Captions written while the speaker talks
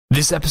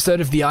This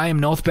episode of the I Am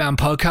Northbound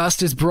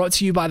podcast is brought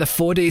to you by the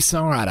 4D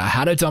Songwriter,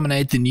 How to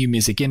Dominate the New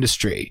Music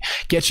Industry.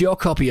 Get your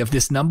copy of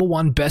this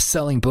 #1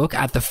 best-selling book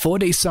at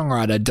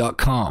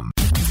the4dsongwriter.com.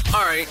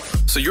 Alright,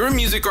 so you're a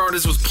music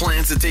artist with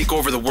plans to take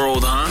over the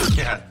world, huh?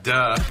 Yeah,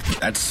 duh.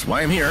 That's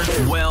why I'm here.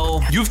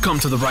 Well, you've come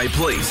to the right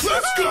place.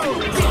 Let's go!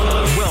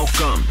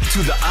 Welcome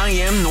to the I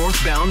Am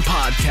Northbound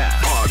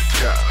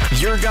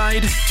podcast. Your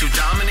guide to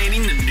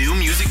dominating the new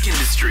music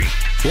industry.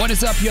 What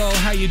is up, y'all?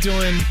 How you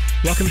doing?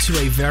 Welcome to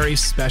a very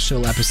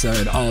special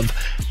episode of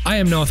I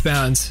Am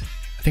Northbound.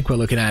 I think we're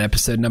looking at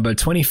episode number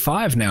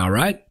 25 now,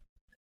 right?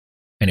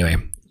 Anyway,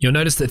 you'll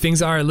notice that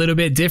things are a little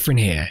bit different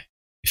here.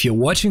 If you're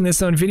watching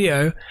this on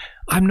video,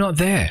 I'm not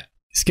there.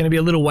 It's going to be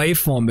a little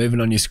waveform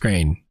moving on your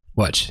screen.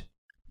 Watch.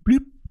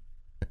 Bloop.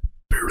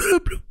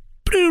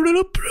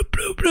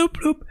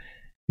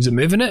 Is it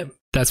moving it?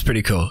 That's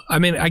pretty cool. I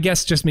mean, I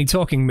guess just me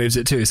talking moves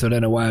it too, so I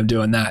don't know why I'm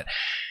doing that.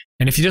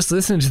 And if you're just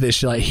listening to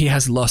this, you're like, he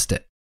has lost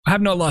it. I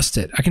have not lost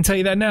it. I can tell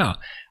you that now.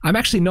 I'm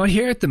actually not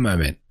here at the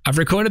moment. I've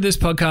recorded this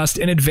podcast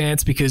in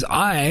advance because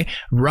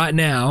right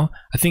now,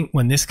 I think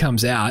when this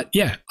comes out,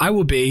 I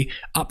will be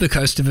up the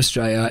coast of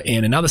Australia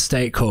in another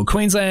state called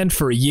Queensland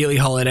for a yearly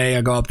holiday.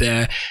 I go up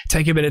there,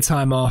 take a bit of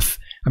time off.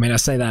 I mean, I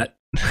say that.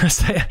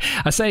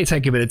 I say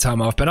take a bit of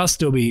time off, but I'll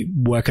still be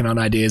working on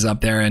ideas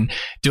up there and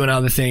doing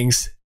other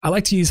things. I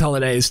like to use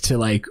holidays to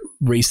like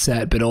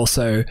reset, but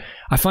also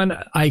I find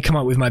I come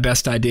up with my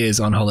best ideas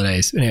on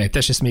holidays. Anyway,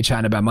 that's just me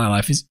chatting about my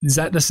life. Is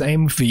that the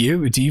same for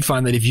you? Do you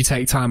find that if you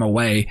take time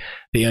away,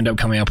 that you end up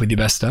coming up with your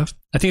best stuff?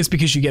 I think it's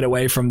because you get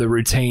away from the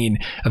routine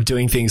of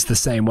doing things the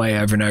same way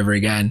over and over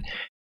again.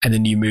 And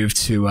then you move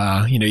to,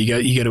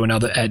 you go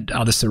to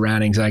other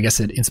surroundings. And I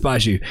guess it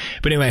inspires you.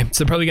 But anyway,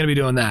 so I'm probably going to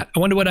be doing that. I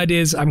wonder what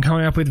ideas I'm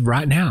coming up with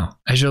right now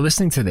as you're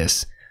listening to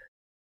this.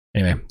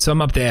 Anyway, so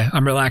I'm up there,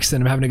 I'm relaxed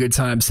and I'm having a good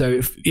time.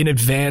 So in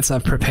advance,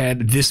 I've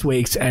prepared this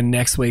week's and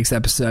next week's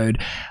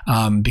episode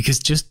because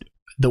just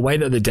the way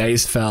that the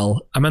days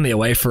fell, I'm only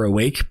away for a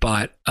week,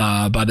 but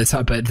by the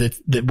time,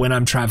 when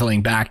I'm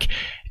traveling back,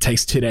 it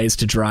takes 2 days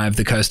to drive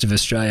the coast of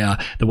Australia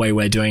the way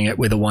we're doing it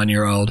with a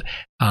 1-year-old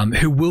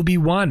who will be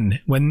 1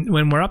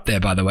 when we're up there,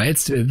 by the way.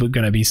 We're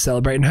going to be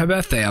celebrating her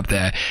birthday up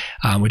there,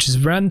 which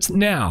is around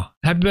now.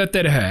 Happy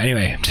birthday to her.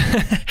 Anyway,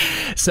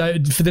 so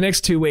for the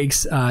next 2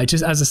 weeks,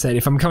 just as I said,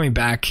 if I'm coming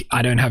back,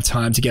 I don't have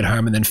time to get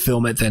home and then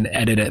film it, then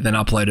edit it, then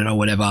upload it or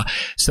whatever.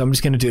 So I'm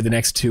just going to do the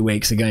next 2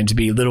 weeks are going to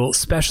be little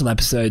special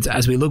episodes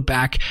as we look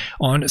back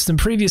on some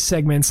previous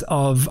segments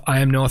of I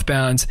Am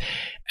Northbound.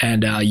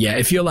 And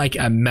if you're like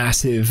a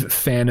massive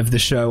fan of the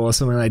show or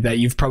something like that,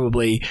 you've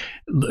probably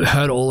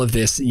heard all of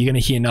this. You're going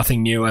to hear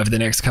nothing new over the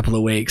next couple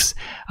of weeks.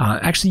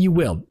 Actually, you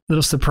will.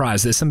 Little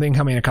surprise. There's something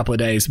coming in a couple of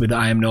days with the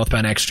I Am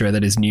Northbound Extra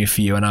that is new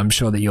for you, and I'm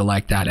sure that you'll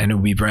like that, and it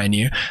will be brand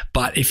new.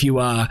 But if you've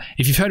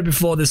heard it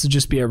before, this will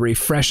just be a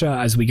refresher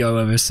as we go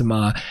over some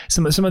of the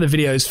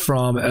videos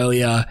from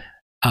earlier.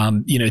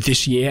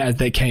 This year as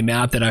they came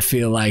out that I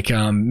feel like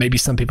maybe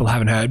some people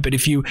haven't heard. But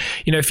if you're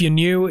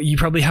new, you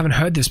probably haven't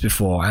heard this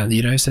before.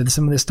 So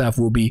some of this stuff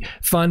will be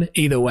fun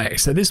either way.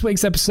 So this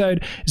week's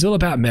episode is all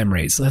about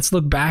memories. Let's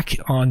look back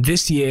on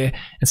this year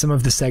and some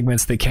of the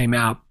segments that came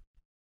out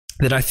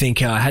that I think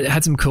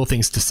had some cool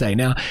things to say.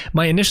 Now,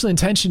 my initial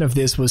intention of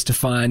this was to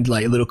find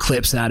like little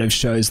clips out of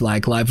shows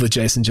like Live with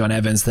Jason John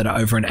Evans that are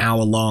over an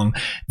hour long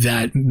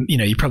that,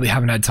 you probably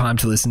haven't had time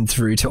to listen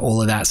through to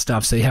all of that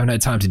stuff. So you haven't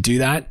had time to do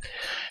that.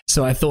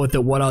 So I thought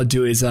that what I'll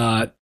do is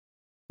like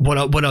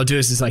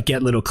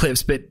get little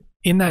clips, but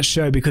in that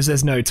show, because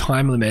there's no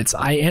time limits,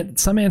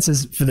 some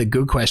answers for the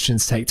good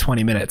questions take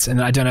 20 minutes, and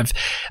I don't have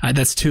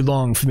that's too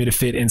long for me to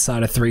fit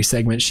inside a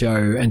 3-segment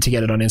show and to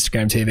get it on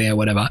Instagram TV or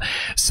whatever.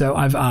 So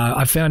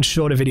I've found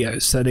shorter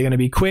videos, so they're going to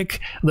be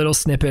quick little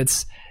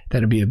snippets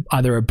that'll be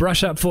either a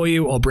brush up for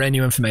you or brand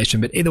new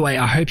information. But either way,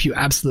 I hope you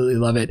absolutely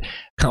love it.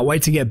 Can't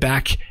wait to get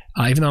back.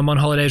 Even though I'm on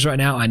holidays right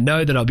now, I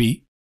know that I'll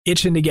be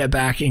itching to get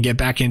back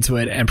into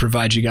it and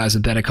provide you guys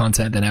with better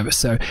content than ever.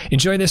 So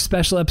enjoy this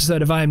special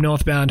episode of I Am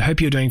Northbound.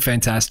 Hope you're doing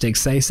fantastic.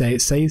 Stay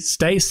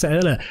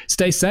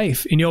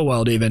safe in your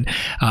world even.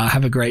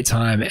 Have a great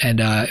time and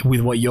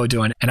with what you're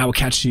doing. And I will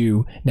catch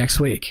you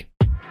next week.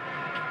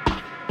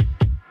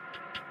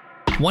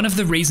 One of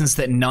the reasons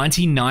that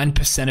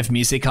 99% of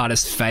music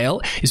artists fail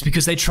is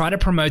because they try to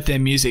promote their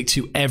music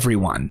to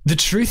everyone. The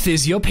truth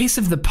is, your piece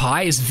of the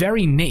pie is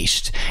very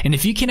niched, and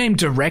if you can aim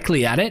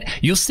directly at it,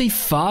 you'll see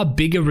far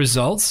bigger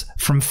results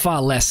from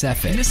far less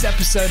effort. In this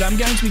episode, I'm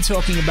going to be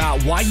talking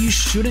about why you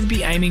shouldn't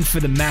be aiming for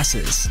the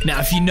masses.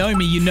 Now, if you know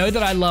me, you know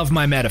that I love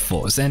my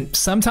metaphors, and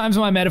sometimes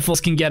my metaphors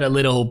can get a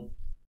little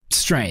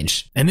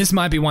strange, and this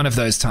might be one of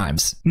those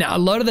times. Now, a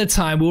lot of the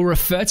time we'll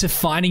refer to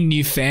finding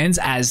new fans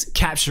as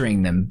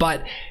capturing them,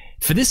 but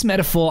for this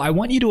metaphor, I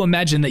want you to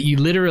imagine that you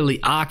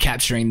literally are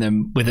capturing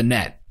them with a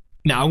net.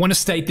 Now, I want to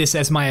state this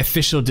as my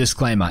official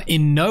disclaimer.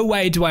 In no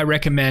way do I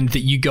recommend that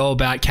you go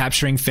about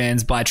capturing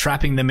fans by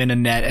trapping them in a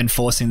net and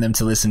forcing them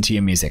to listen to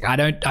your music. I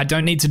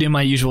don't need to do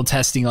my usual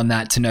testing on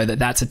that to know that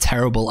that's a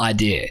terrible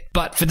idea.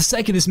 But for the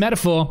sake of this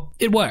metaphor,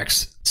 it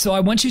works. So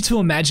I want you to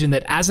imagine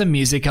that as a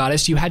music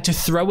artist, you had to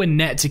throw a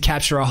net to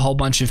capture a whole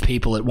bunch of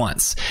people at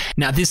once.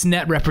 Now, this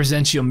net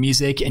represents your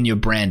music and your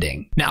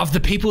branding. Now, of the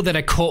people that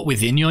are caught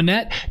within your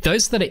net,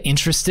 those that are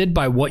interested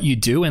by what you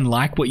do and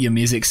like what your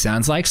music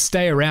sounds like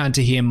stay around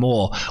to hear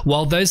more,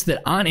 while those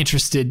that aren't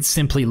interested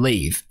simply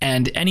leave,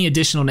 and any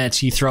additional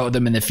nets you throw at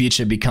them in the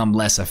future become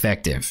less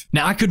effective.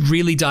 Now, I could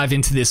really dive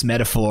into this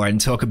metaphor and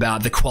talk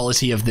about the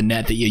quality of the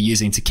net that you're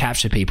using to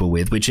capture people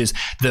with, which is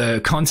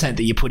the content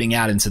that you're putting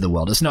out into the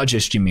world. It's not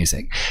just your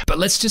music. But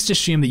let's just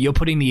assume that you're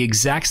putting the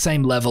exact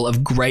same level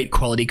of great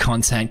quality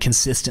content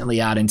consistently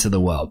out into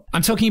the world.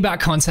 I'm talking about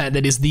content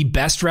that is the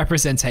best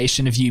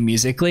representation of you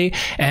musically,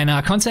 and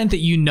content that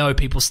you know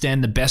people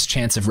stand the best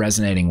chance of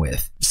resonating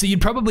with. So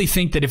you'd probably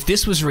think that if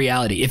this was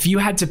reality, if you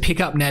had to pick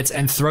up nets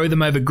and throw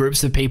them over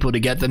groups of people to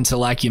get them to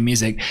like your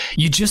music,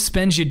 you just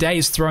spend your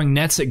days throwing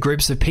nets at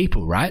groups of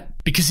people, right?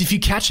 Because if you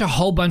catch a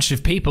whole bunch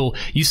of people,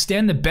 you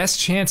stand the best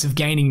chance of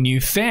gaining new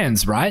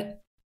fans, right?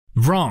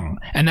 Wrong.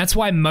 And that's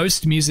why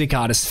most music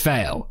artists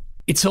fail.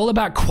 It's all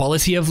about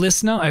quality of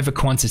listener over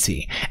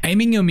quantity.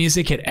 Aiming your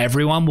music at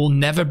everyone will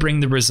never bring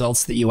the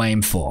results that you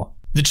aim for.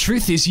 The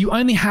truth is, you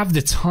only have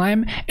the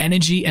time,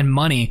 energy, and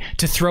money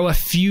to throw a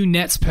few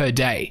nets per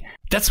day.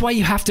 That's why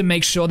you have to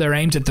make sure they're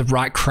aimed at the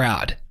right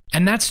crowd.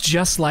 And that's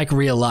just like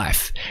real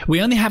life.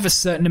 We only have a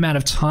certain amount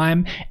of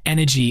time,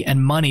 energy,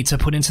 and money to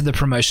put into the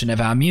promotion of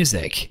our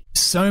music.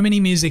 So many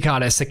music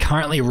artists are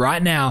currently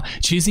right now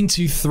choosing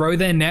to throw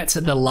their nets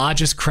at the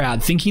largest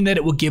crowd, thinking that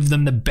it will give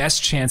them the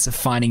best chance of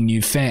finding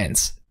new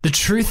fans. The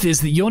truth is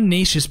that your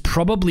niche is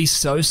probably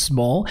so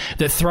small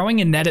that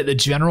throwing a net at the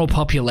general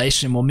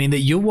population will mean that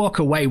you'll walk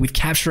away with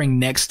capturing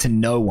next to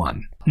no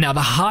one. Now,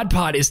 the hard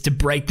part is to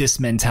break this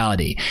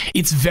mentality.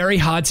 It's very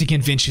hard to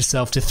convince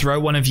yourself to throw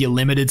one of your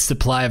limited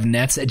supply of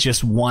nets at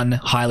just one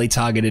highly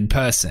targeted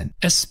person,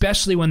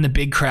 especially when the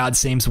big crowd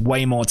seems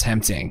way more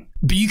tempting.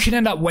 But you could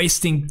end up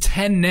wasting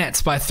 10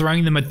 nets by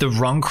throwing them at the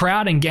wrong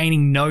crowd and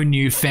gaining no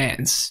new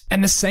fans.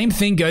 And the same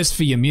thing goes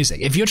for your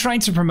music. If you're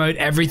trying to promote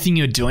everything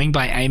you're doing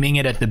by aiming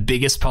it at the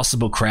biggest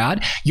possible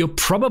crowd, you're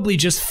probably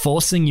just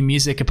forcing your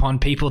music upon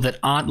people that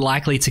aren't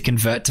likely to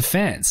convert to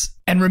fans.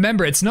 And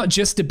remember, it's not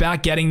just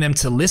about getting them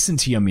to listen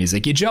to your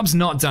music. Your job's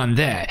not done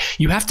there.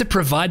 You have to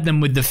provide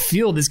them with the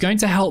fuel that's going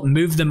to help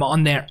move them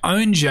on their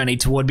own journey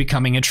toward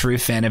becoming a true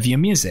fan of your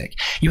music.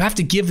 You have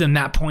to give them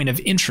that point of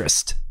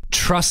interest.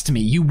 Trust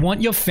me, you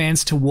want your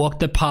fans to walk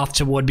the path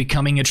toward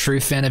becoming a true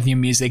fan of your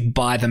music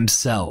by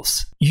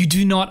themselves. You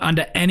do not,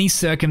 under any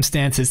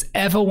circumstances,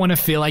 ever want to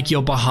feel like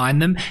you're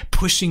behind them,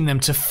 pushing them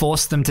to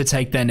force them to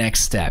take their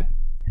next step.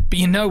 But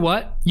you know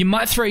what? You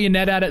might throw your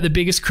net out at the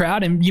biggest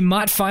crowd and you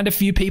might find a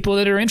few people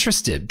that are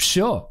interested.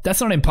 Sure,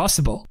 that's not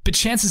impossible. But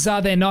chances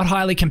are they're not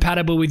highly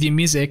compatible with your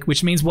music,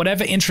 which means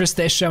whatever interest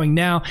they're showing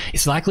now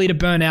is likely to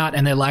burn out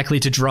and they're likely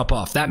to drop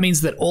off. That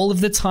means that all of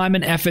the time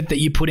and effort that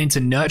you put into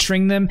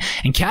nurturing them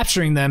and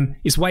capturing them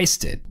is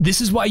wasted. This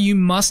is why you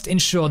must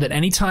ensure that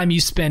any time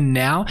you spend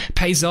now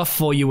pays off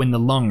for you in the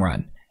long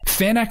run.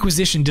 Fan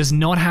acquisition does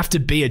not have to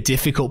be a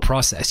difficult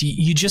process.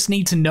 You just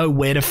need to know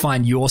where to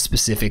find your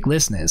specific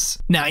listeners.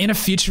 Now, in a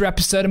future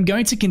episode, I'm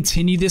going to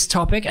continue this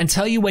topic and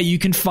tell you where you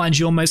can find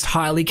your most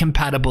highly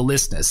compatible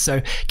listeners.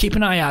 So keep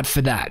an eye out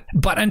for that.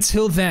 But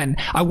until then,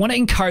 I want to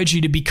encourage you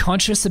to be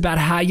conscious about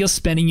how you're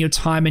spending your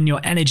time and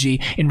your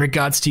energy in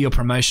regards to your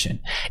promotion.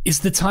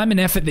 Is the time and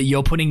effort that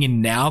you're putting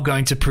in now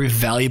going to prove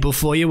valuable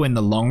for you in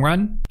the long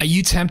run? Are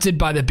you tempted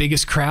by the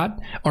biggest crowd?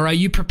 Or are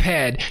you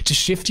prepared to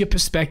shift your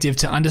perspective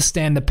to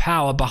understand the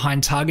power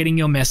behind targeting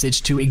your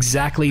message to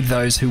exactly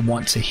those who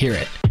want to hear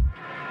it?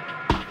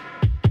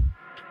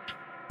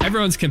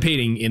 Everyone's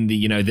competing in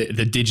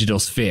the digital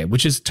sphere,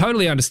 which is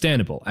totally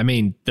understandable. I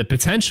mean, the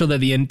potential that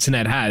the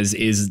internet has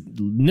is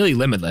nearly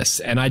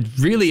limitless. And I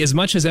really, as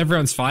much as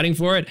everyone's fighting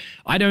for it,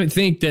 I don't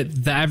think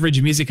that the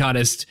average music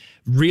artist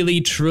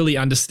really truly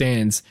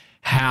understands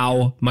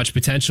how much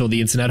potential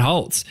the internet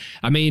holds.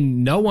 I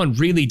mean, no one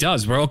really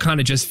does. We're all kind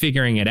of just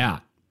figuring it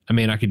out. I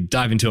mean, I could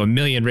dive into a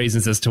million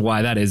reasons as to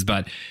why that is,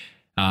 but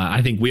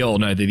I think we all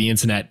know that the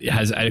internet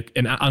has an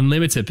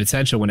unlimited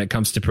potential when it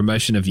comes to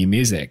promotion of your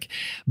music.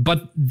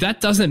 But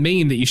that doesn't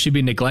mean that you should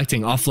be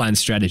neglecting offline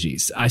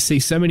strategies. I see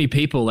so many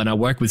people, and I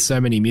work with so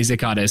many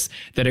music artists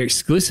that are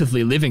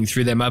exclusively living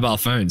through their mobile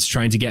phones,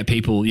 trying to get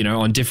people,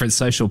 on different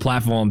social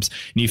platforms,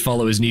 new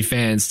followers, new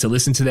fans, to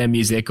listen to their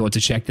music or to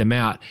check them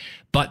out.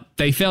 But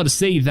they fail to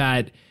see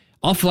that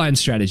offline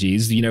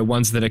strategies,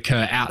 ones that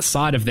occur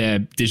outside of their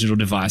digital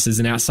devices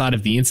and outside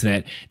of the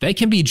internet, they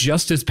can be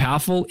just as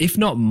powerful, if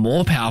not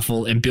more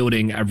powerful, in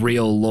building a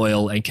real,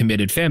 loyal, and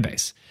committed fan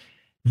base.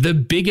 The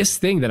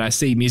biggest thing that I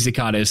see music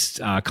artists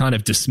kind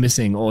of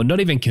dismissing or not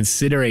even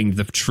considering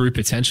the true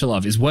potential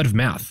of is word of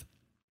mouth.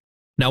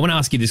 Now, I want to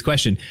ask you this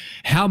question.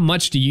 How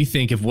much do you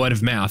think of word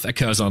of mouth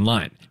occurs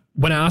online?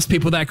 When I ask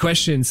people that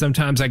question,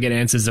 sometimes I get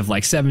answers of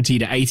like 70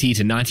 to 80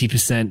 to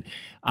 90%.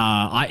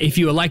 If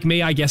you were like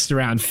me, I guessed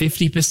around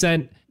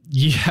 50%.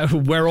 Yeah,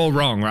 we're all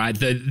wrong, right?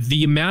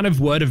 The amount of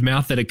word of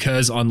mouth that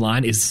occurs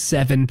online is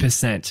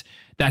 7%.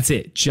 That's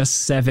it,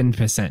 just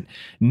 7%.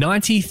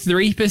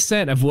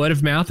 93% of word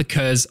of mouth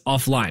occurs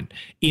offline,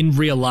 in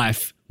real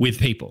life with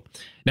people.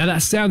 Now,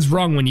 that sounds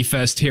wrong when you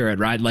first hear it,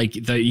 right? Like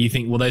you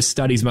think, well, those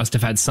studies must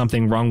have had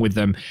something wrong with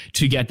them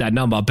to get that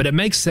number. But it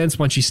makes sense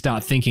once you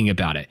start thinking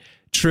about it.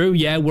 True,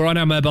 yeah, we're on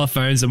our mobile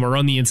phones and we're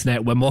on the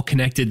internet. We're more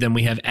connected than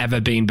we have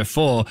ever been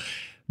before.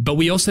 But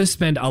we also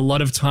spend a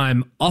lot of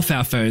time off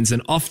our phones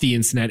and off the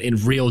internet in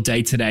real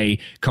day-to-day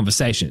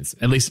conversations.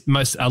 At least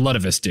a lot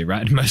of us do,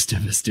 right? Most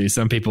of us do.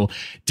 Some people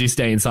do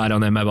stay inside on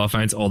their mobile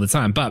phones all the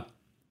time. But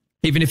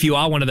even if you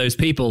are one of those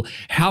people,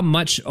 how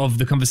much of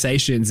the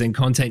conversations and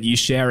content you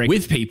sharing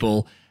with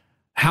people,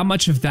 how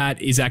much of that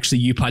is actually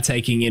you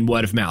partaking in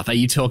word of mouth? Are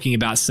you talking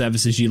about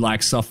services you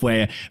like,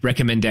 software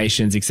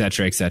recommendations, et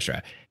cetera, et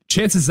cetera?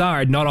 Chances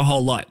are not a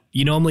whole lot.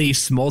 You normally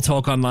small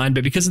talk online,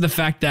 but because of the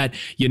fact that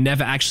you're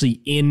never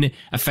actually in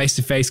a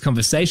face-to-face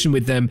conversation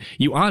with them,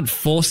 you aren't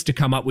forced to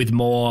come up with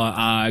more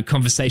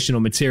conversational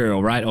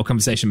material, right? Or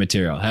conversation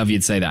material, however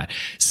you'd say that.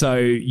 So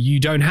you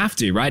don't have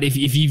to, right? If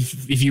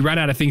you run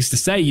out of things to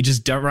say, you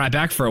just don't write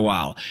back for a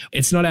while.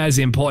 It's not as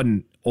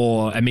important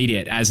or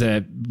immediate as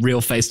a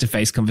real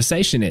face-to-face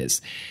conversation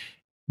is.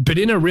 But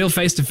in a real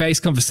face-to-face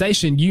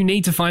conversation, you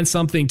need to find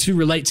something to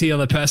relate to the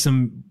other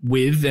person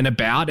with and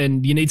about,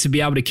 and you need to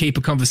be able to keep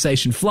a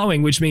conversation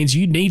flowing, which means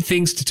you need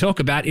things to talk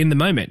about in the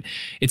moment.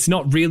 It's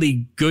not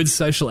really good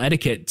social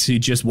etiquette to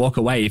just walk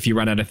away if you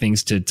run out of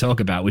things to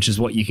talk about, which is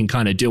what you can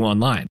kind of do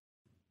online.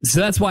 So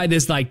that's why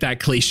there's like that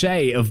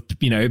cliche of,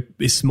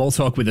 small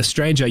talk with a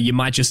stranger. You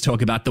might just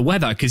talk about the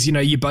weather because,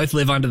 you both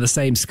live under the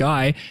same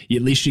sky.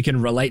 At least you can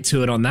relate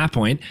to it on that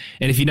point.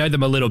 And if you know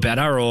them a little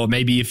better, or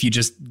maybe if you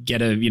just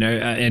get an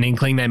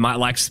inkling they might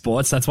like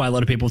sports, that's why a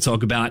lot of people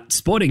talk about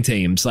sporting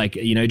teams, like,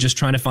 just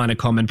trying to find a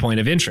common point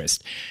of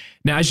interest.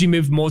 Now, as you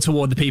move more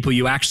toward the people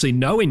you actually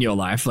know in your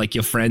life, like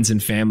your friends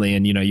and family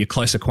and, your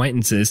close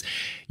acquaintances,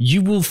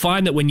 you will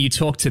find that when you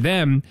talk to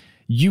them,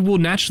 you will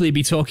naturally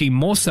be talking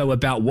more so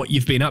about what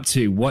you've been up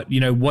to, what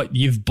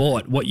you've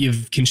bought, what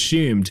you've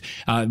consumed,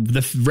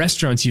 the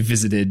restaurants you've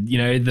visited,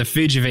 the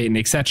food you've eaten,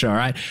 etc.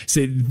 Right?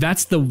 So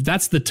that's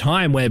the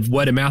time where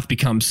word of mouth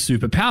becomes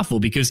super powerful,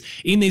 because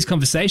in these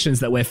conversations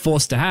that we're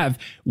forced to have,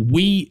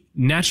 we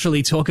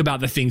naturally talk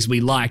about the things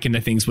we like and the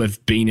things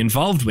we've been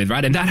involved with,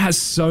 right? And that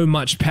has so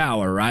much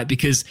power, right?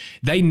 Because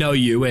they know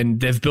you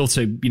and they've built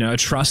a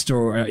trust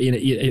or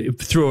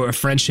through a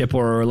friendship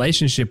or a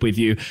relationship with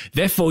you.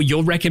 Therefore,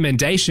 your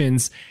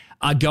recommendations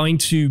are going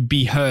to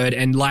be heard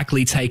and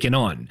likely taken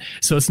on.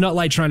 So it's not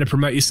like trying to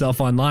promote yourself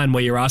online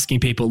where you're asking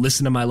people,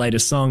 listen to my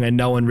latest song, and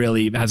no one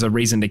really has a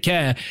reason to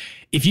care.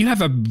 If you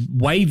have a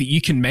way that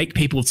you can make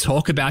people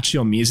talk about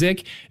your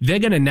music, they're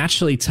going to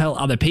naturally tell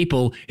other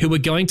people who are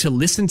going to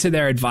listen to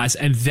their advice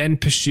and then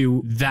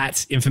pursue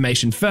that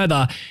information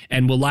further,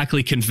 and will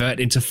likely convert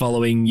into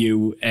following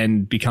you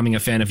and becoming a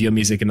fan of your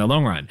music in the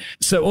long run.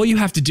 So all you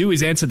have to do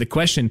is answer the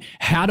question,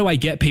 how do I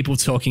get people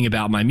talking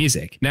about my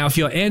music? Now, if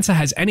your answer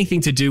has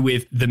anything to do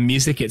with the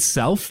music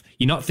itself,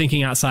 you're not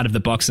thinking outside of the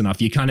box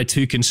enough. You're kind of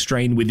too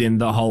constrained within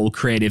the whole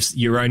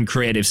your own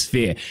creative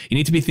sphere. You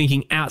need to be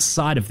thinking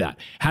outside of that.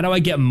 How do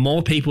I get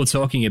more people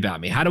talking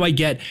about me? How do I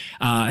get,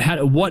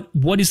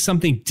 what is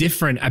something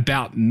different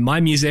about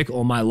my music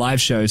or my live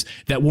shows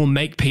that will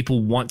make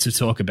people want to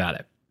talk about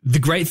it? The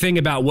great thing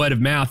about word of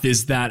mouth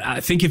is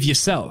that, think of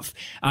yourself.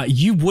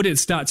 You wouldn't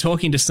start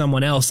talking to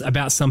someone else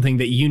about something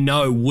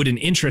that wouldn't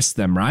interest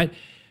them, right?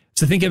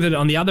 So think of it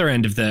on the other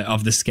end of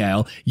the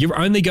scale. You're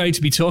only going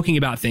to be talking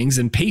about things,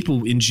 and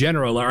people in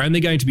general are only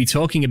going to be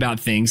talking about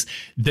things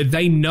that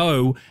they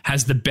know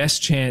has the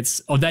best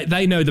chance, or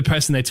they know the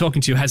person they're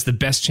talking to has the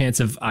best chance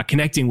of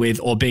connecting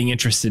with or being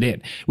interested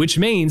in. Which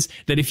means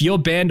that if your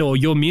band or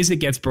your music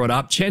gets brought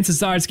up,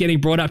 chances are it's getting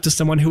brought up to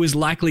someone who is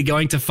likely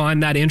going to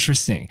find that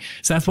interesting.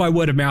 So that's why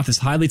word of mouth is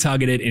highly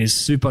targeted and is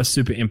super,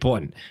 super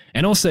important.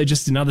 And also,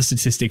 just another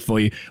statistic for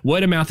you,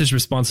 word of mouth is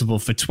responsible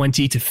for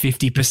 20 to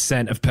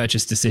 50% of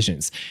purchase decisions.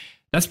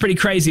 That's pretty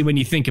crazy when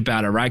you think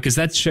about it, right? Because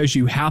that shows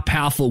you how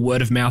powerful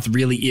word of mouth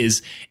really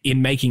is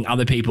in making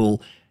other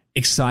people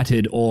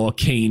excited or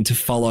keen to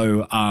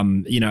follow,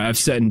 a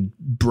certain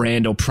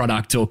brand or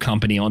product or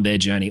company on their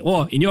journey,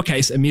 or in your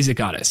case, a music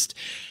artist.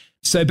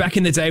 So back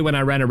in the day when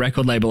I ran a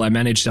record label, I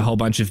managed a whole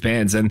bunch of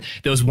bands, and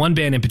there was one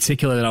band in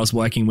particular that I was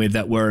working with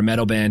that were a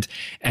metal band,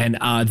 and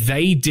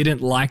they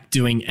didn't like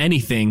doing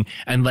anything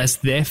unless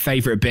their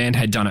favorite band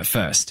had done it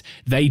first.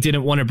 They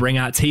didn't want to bring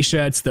out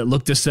t-shirts that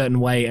looked a certain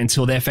way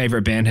until their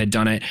favorite band had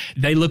done it.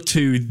 They looked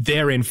to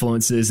their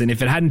influences, and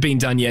if it hadn't been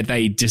done yet,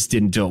 they just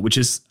didn't do it, which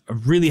is a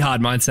really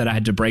hard mindset I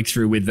had to break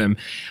through with them.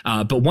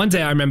 But one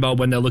day I remember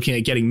when they're looking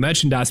at getting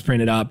merchandise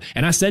printed up,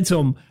 and I said to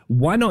them,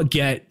 why not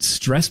get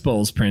stress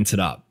balls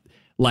printed up?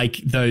 Like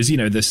those, the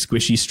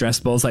squishy stress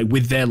balls, like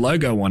with their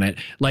logo on it.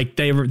 Like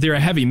they're a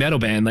heavy metal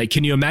band. Like,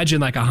 can you imagine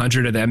like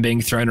 100 of them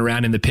being thrown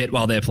around in the pit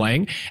while they're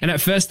playing? And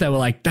at first they were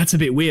like, that's a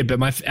bit weird,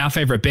 but our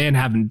favorite band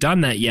haven't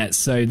done that yet.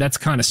 So that's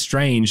kind of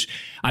strange.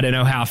 I don't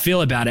know how I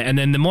feel about it. And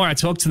then the more I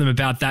talk to them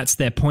about that's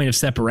their point of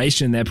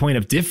separation, their point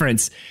of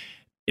difference,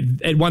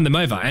 it won them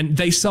over, and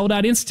they sold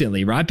out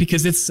instantly, right?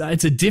 Because it's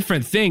a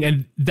different thing,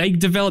 and they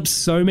developed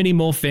so many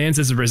more fans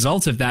as a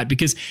result of that,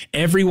 because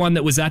everyone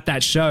that was at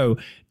that show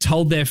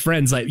told their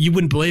friends, like, you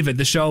wouldn't believe it,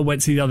 the show I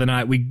went to the other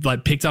night, we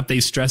like picked up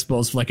these stress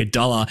balls for like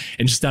 $1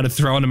 and just started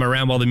throwing them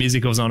around while the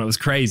music was on. It was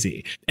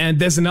crazy. And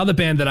there's another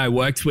band that I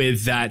worked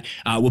with that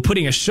were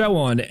putting a show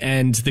on,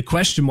 and the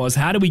question was,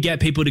 how do we get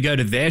people to go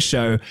to their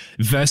show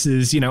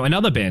versus,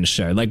 another band's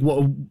show? Like,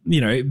 what,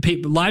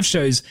 live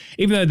shows,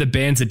 even though the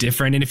bands are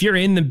different, and if you're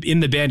in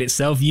the band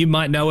itself, you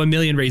might know a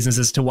million reasons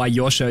as to why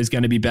your show is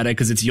going to be better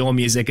because it's your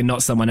music and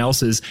not someone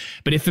else's.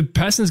 But if a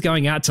person's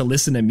going out to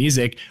listen to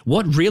music,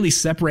 what really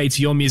separates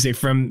your music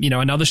from,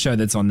 another show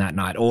that's on that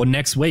night, or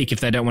next week if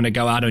they don't want to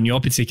go out on your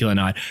particular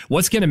night?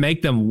 What's going to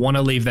make them want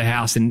to leave the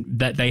house and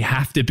that they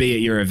have to be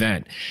at your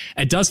event?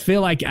 It does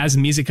feel like as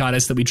music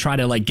artists that we try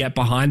to like get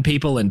behind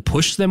people and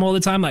push them all the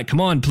time. Like, come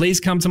on, please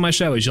come to my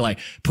show, as you're like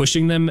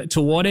pushing them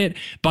toward it.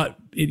 But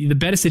the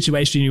better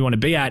situation you want to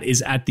be at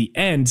is at the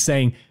end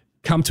saying,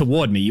 come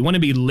toward me. You want to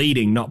be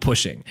leading, not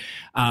pushing.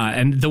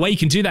 And the way you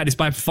can do that is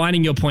by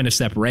finding your point of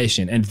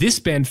separation. And this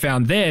band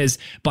found theirs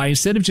by,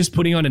 instead of just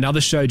putting on another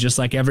show just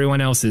like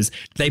everyone else's,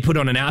 they put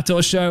on an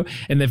outdoor show,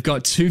 and they've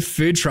got 2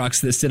 food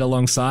trucks that sit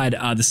alongside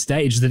the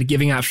stage that are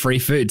giving out free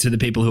food to the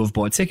people who have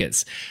bought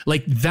tickets.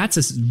 Like, that's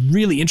a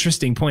really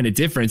interesting point of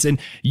difference. And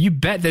you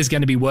bet there's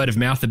going to be word of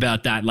mouth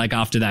about that, like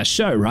after that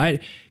show,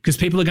 right? Because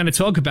people are going to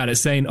talk about it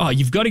saying, oh,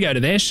 you've got to go to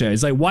their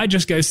shows. Like, why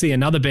just go see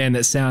another band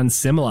that sounds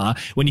similar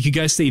when you could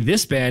go see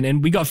this band,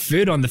 and we got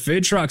food on the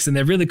food trucks and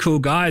they're really cool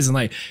guys and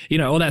like,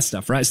 all that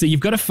stuff, right? So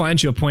you've got to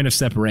find your point of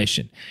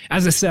separation.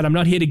 As I said, I'm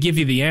not here to give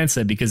you the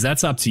answer because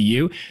that's up to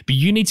you, but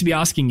you need to be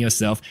asking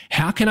yourself,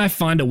 how can I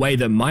find a way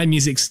that my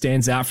music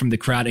stands out from the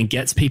crowd and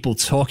gets people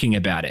talking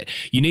about it?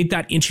 You need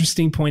that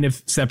interesting point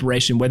of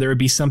separation, whether it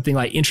be something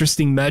like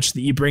interesting merch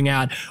that you bring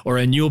out, or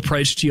a new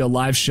approach to your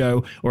live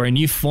show, or a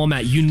new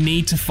format. You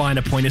need to find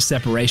a point of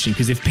separation,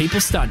 because if people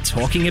start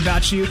talking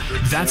about you,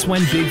 that's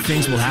when big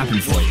things will happen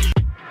for you.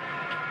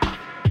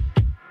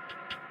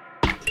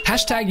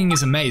 Hashtagging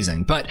is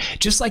amazing, but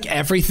just like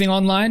everything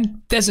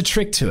online, there's a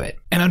trick to it.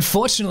 And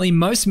unfortunately,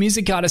 most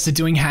music artists are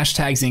doing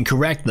hashtags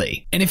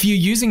incorrectly. And if you're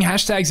using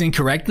hashtags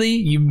incorrectly,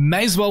 you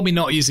may as well be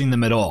not using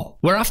them at all.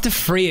 We're after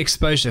free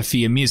exposure for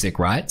your music,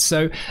 right?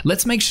 So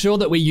let's make sure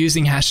that we're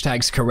using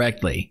hashtags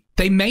correctly.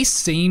 They may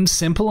seem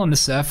simple on the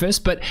surface,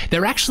 but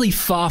they're actually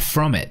far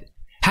from it.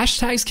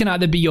 Hashtags can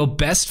either be your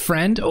best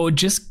friend or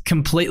just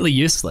completely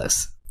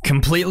useless.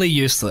 Completely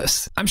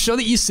useless. I'm sure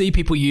that you see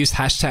people use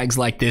hashtags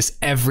like this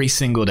every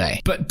single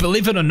day. But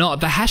believe it or not,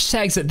 the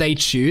hashtags that they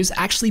choose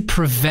actually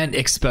prevent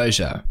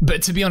exposure.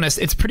 But to be honest,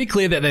 it's pretty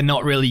clear that they're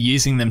not really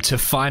using them to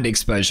find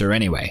exposure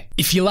anyway.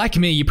 If you're like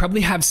me, you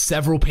probably have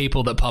several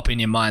people that pop in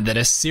your mind that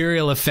are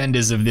serial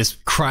offenders of this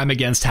crime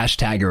against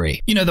hashtaggery.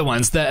 You know, the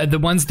ones that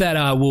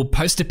will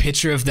post a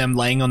picture of them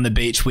laying on the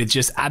beach with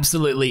just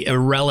absolutely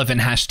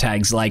irrelevant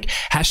hashtags like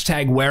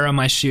hashtag where are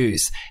my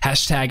shoes,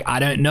 hashtag I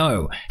don't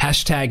know,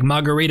 hashtag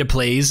margarita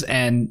please,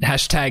 and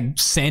hashtag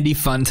Sandy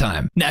Fun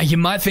Time. Now, you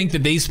might think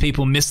that these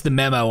people missed the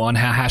memo on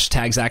how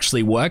hashtags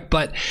actually work,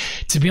 but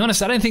to be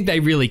honest, I don't think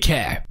they really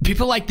care.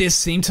 People like this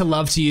seem to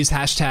love to use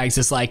hashtags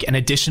as like an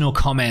additional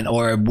comment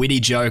or a witty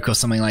joke or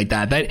something like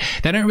that. They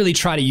don't really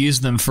try to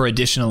use them for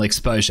additional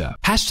exposure.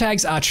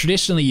 Hashtags are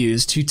traditionally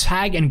used to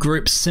tag and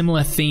group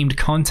similar themed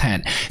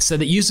content so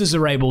that users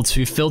are able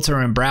to filter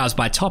and browse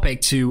by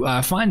topic to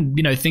find,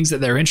 things that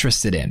they're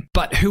interested in.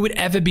 But who would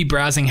ever be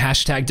browsing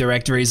hashtag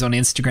directories on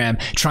Instagram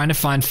trying to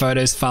find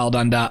photos filed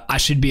under I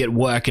should be at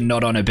work and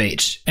not on a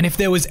beach? And if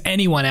there was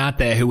anyone out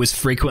there who was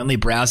frequently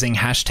browsing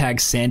hashtag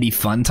Sandy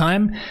Fun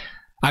Time,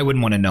 I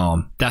wouldn't want to know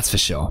them, that's for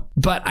sure.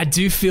 But I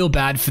do feel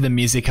bad for the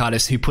music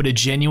artists who put a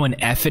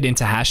genuine effort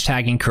into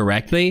hashtagging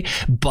correctly,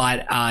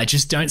 but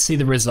just don't see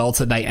the results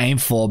that they aim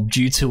for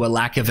due to a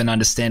lack of an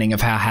understanding of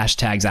how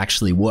hashtags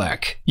actually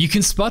work. You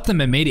can spot them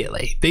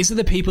immediately. These are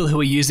the people who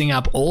are using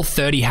up all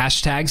 30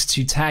 hashtags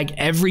to tag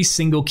every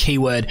single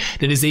keyword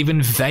that is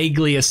even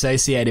vaguely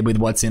associated with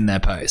what's in their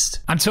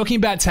post. I'm talking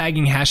about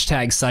tagging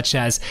hashtags such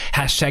as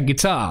hashtag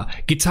guitar,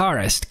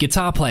 guitarist,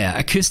 guitar player,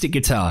 acoustic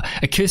guitar,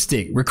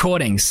 acoustic,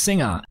 recording,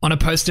 singer, on a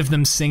post of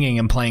them singing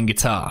and playing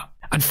guitar.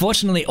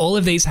 Unfortunately, all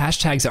of these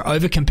hashtags are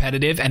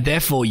over-competitive and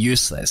therefore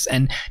useless,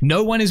 and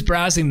no one is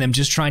browsing them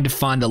just trying to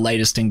find the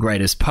latest and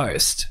greatest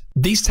post.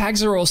 These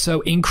tags are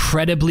also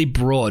incredibly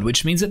broad,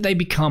 which means that they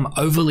become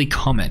overly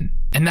common.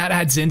 And that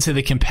adds into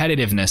the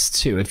competitiveness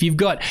too. If you've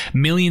got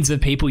millions of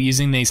people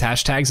using these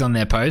hashtags on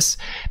their posts,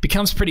 it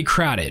becomes pretty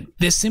crowded.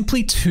 There's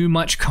simply too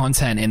much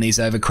content in these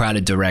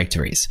overcrowded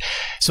directories.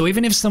 So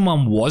even if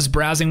someone was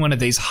browsing one of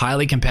these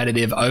highly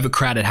competitive,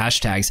 overcrowded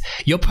hashtags,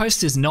 your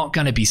post is not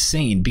going to be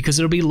seen because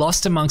it'll be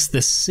lost amongst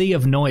the sea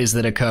of noise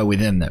that occur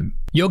within them.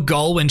 Your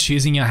goal when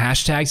choosing your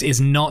hashtags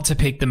is not to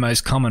pick the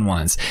most common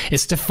ones.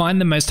 It's to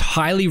find the most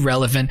highly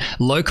relevant,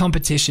 low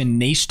competition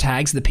niche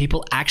tags that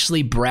people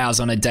actually browse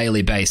on a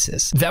daily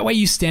basis. That way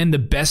you stand the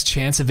best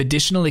chance of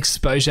additional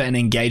exposure and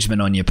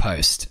engagement on your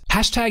post.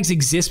 Hashtags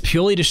exist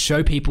purely to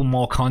show people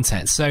more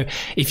content. So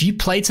if you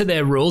play to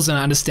their rules and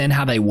understand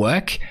how they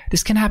work,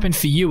 this can happen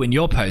for you in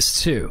your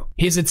posts too.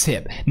 Here's a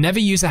tip. Never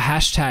use a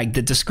hashtag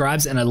that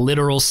describes in a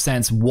literal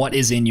sense what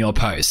is in your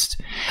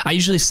post. I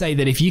usually say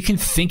that if you can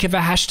think of a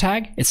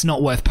hashtag, it's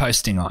not worth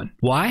posting on.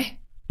 Why?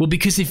 Well,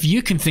 because if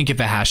you can think of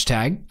a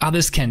hashtag,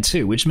 others can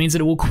too, which means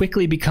that it will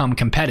quickly become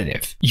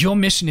competitive. Your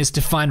mission is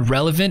to find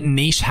relevant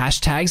niche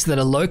hashtags that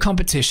are low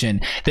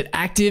competition, that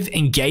active,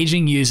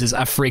 engaging users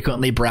are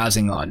frequently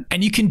browsing on.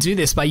 And you can do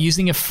this by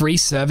using a free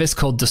service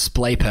called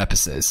Display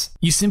Purposes.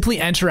 You simply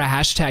enter a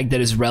hashtag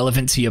that is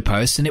relevant to your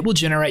post, and it will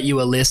generate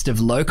you a list of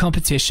low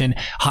competition,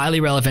 highly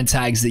relevant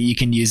tags that you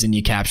can use in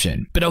your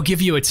caption. But I'll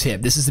give you a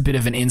tip. This is a bit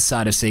of an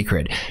insider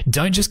secret.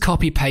 Don't just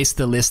copy paste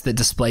the list that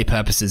Display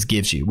Purposes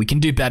gives you. We can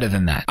do better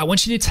than that. I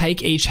want you to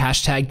take each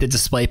hashtag that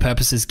Display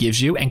Purposes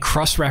gives you and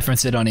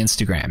cross-reference it on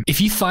Instagram.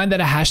 If you find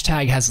that a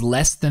hashtag has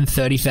less than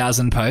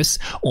 30,000 posts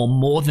or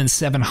more than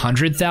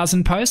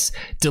 700,000 posts,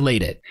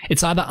 delete it.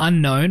 It's either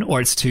unknown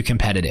or it's too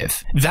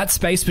competitive. That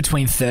space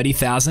between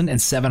 30,000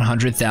 and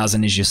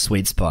 700,000 is your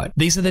sweet spot.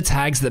 These are the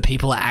tags that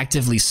people are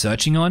actively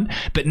searching on,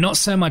 but not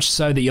so much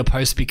so that your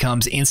post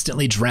becomes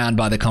instantly drowned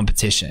by the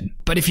competition.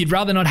 But if you'd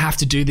rather not have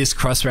to do this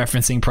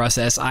cross-referencing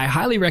process, I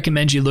highly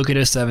recommend you look at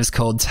a service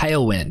called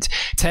Tailwind.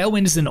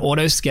 Tailwind is an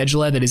auto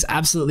scheduler that is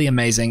absolutely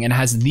amazing and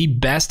has the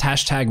best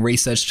hashtag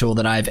research tool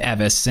that I've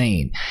ever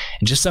seen.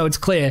 And just so it's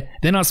clear,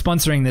 they're not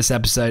sponsoring this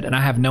episode and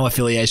I have no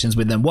affiliations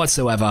with them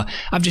whatsoever.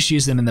 I've just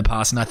used them in the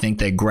past and I think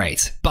they're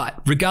great.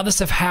 But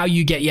regardless of how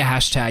you get your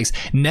hashtags,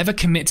 never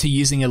commit to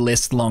using a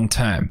list long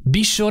term.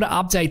 Be sure to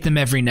update them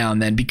every now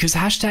and then because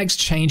hashtags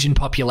change in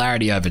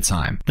popularity over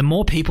time. The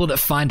more people that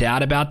find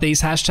out about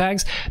these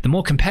hashtags, the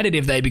more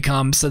competitive they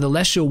become, so the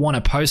less you'll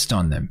want to post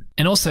on them.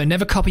 And also,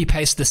 never copy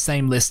paste the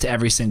same list to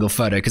every single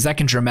photo because that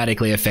can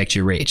dramatically affect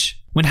your reach.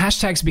 When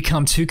hashtags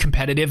become too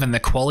competitive and the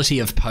quality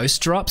of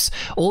post drops,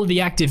 all of the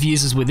active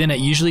users within it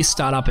usually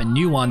start up a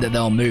new one that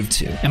they'll move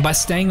to. And by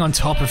staying on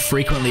top of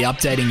frequently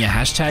updating your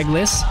hashtag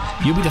lists,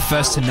 you'll be the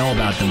first to know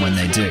about them when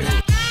they do.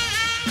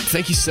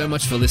 Thank you so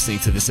much for listening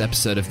to this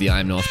episode of the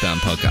I Am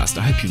Northbound podcast.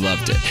 I hope you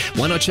loved it.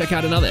 Why not check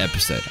out another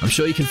episode? I'm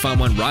sure you can find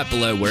one right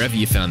below wherever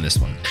you found this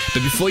one.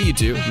 But before you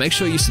do, make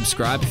sure you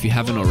subscribe if you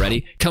haven't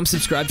already. Come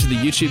subscribe to the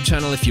YouTube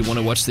channel if you want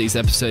to watch these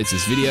episodes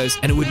as videos.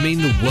 And it would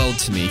mean the world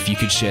to me if you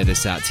could share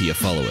this out to your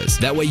followers.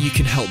 That way you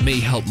can help me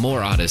help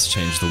more artists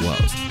change the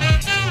world.